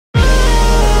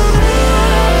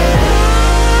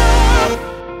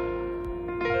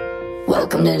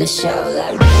welcome to the show.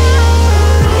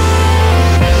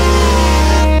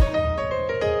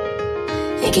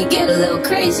 It can get a little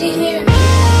crazy here.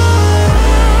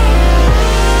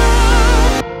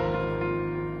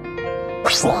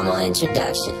 Formal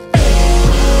introduction.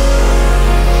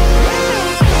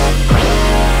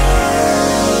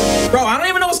 Bro, I don't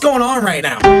even know what's going on right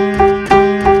now.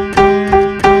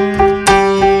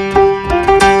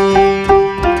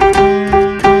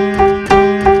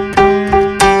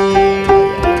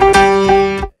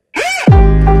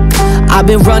 I've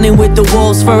been running with the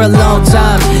wolves for a long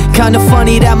time. Kinda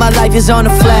funny that my life is on a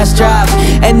flash drive,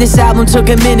 and this album took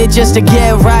a minute just to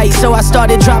get right. So I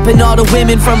started dropping all the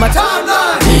women from my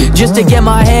timeline, just to get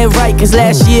my head right, cause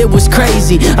last year was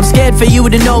crazy. I'm scared for you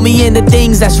to know me and the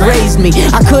things that's raised me.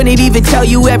 I couldn't even tell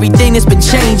you everything that's been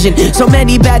changing. So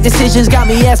many bad decisions got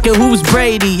me asking, who's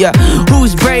Brady?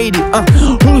 Who's Brady?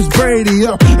 Who's Brady?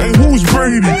 And who's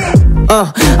Brady?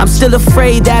 I'm still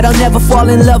afraid that I'll never fall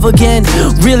in love again.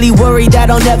 Really worried that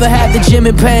I'll never have the Jim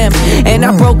and Pam. And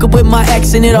I broke up with my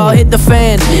ex and it all hit the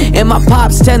fan. And my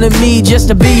pop's telling me just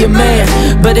to be a man.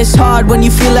 But it's hard when you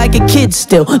feel like a kid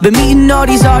still. Been meeting all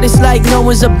these artists like no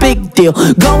one's a big deal.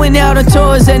 Going out on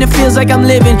tours and it feels like I'm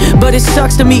living. But it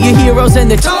sucks to meet your heroes and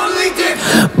they're totally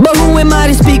different. But who am I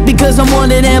to speak, because I'm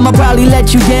one of them. I'll probably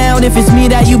let you down if it's me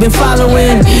that you've been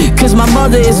following. Cause my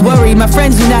mother is worried, my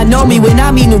friends do not know me. When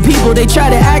I meet new people they try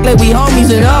to act like we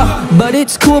homies and but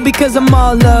it's cool because I'm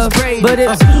all love. But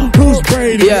it's who's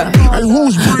Brady? Yeah.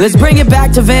 Who's Brady? Let's bring it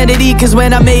back to vanity, cause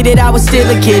when I made it I was still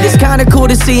a kid. It's kinda cool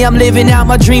to see I'm living out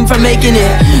my dream from making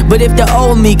it. But if the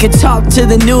old me could talk to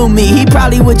the new me, he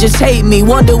probably would just hate me,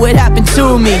 wonder what happened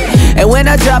to me. And when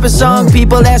I drop a song,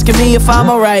 people asking me if I'm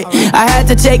alright. I had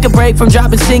to take a break from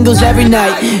dropping singles every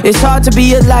night. It's hard to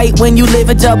be a light when you live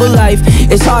a double life.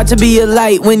 It's hard to be a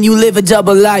light when you live a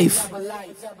double life.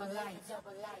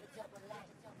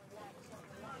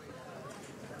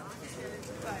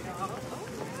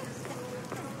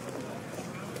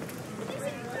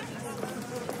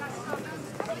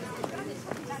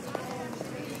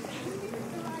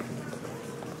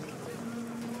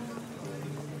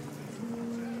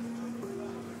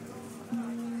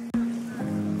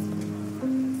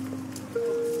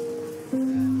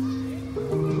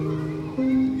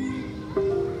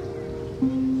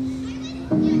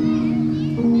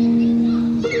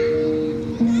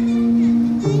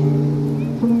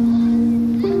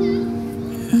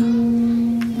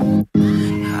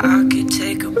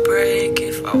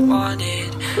 I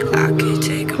wanted, I could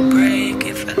take a break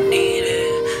if I need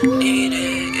it,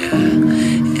 yeah.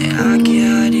 And I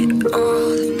got it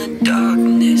all in the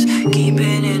darkness, keep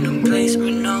it in a place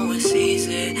where no one sees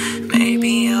it.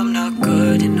 Maybe I'm not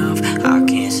good enough, I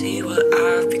can't see what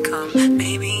I've become.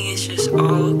 Maybe it's just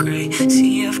all gray,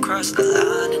 see I've crossed the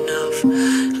line enough.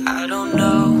 I don't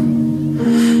know,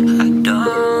 I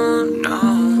don't know,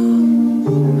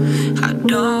 I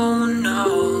don't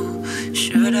know.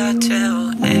 Should I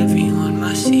tell everyone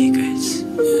my secrets?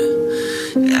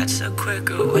 Yeah. That's a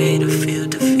quicker way to feel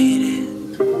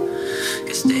defeated.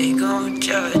 Cause they gon'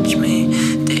 judge me,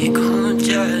 they gon'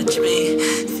 judge me.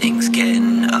 Things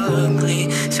getting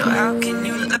ugly, so how can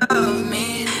you love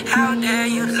me? How dare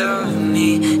you love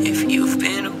me if you've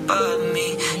been above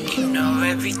me? You know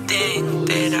everything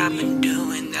that I've been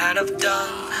doing, that I've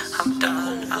done. I'm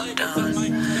done, I'm done.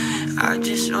 I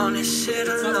just wanna sit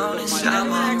alone inside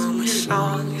my room with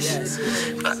songs.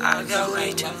 But I got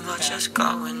way too much that's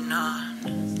going on.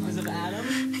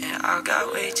 Yeah, I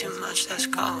got way too much that's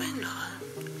going on.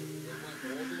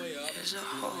 There's a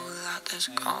whole lot that's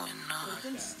going on.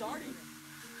 There's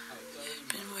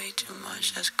been way too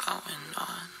much that's going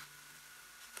on.